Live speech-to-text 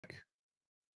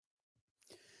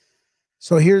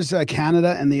So here's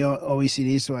Canada and the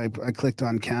OECD. So I clicked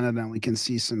on Canada and we can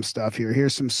see some stuff here.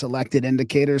 Here's some selected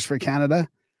indicators for Canada.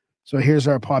 So here's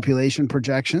our population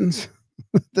projections.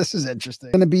 This is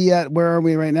interesting. Going to be at, where are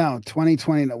we right now?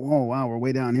 2020. Oh, wow. We're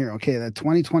way down here. Okay. The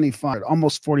 2025,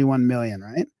 almost 41 million,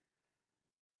 right?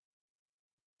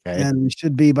 Okay. And we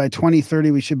should be by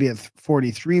 2030, we should be at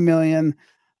 43 million.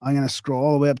 I'm going to scroll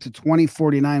all the way up to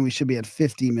 2049. We should be at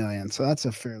 50 million. So that's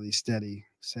a fairly steady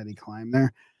climb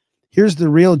there. Here's the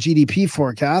real GDP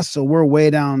forecast. So we're way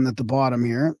down at the bottom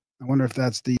here. I wonder if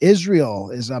that's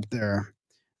Israel is up there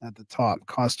at the top.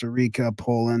 Costa Rica,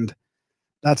 Poland.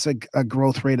 That's a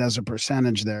growth rate as a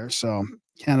percentage there. So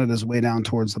Canada's way down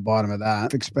towards the bottom of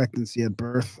that. Expectancy at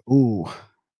birth. Ooh.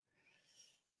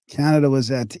 Canada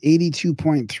was at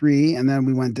 82.3, and then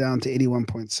we went down to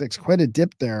 81.6. Quite a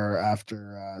dip there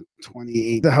after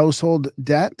 28. The household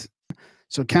debt.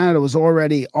 So Canada was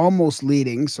already almost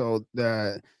leading. So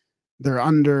they're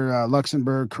under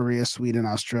Luxembourg, Korea, Sweden,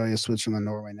 Australia, Switzerland,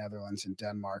 Norway, Netherlands, and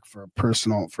Denmark for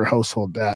household debt.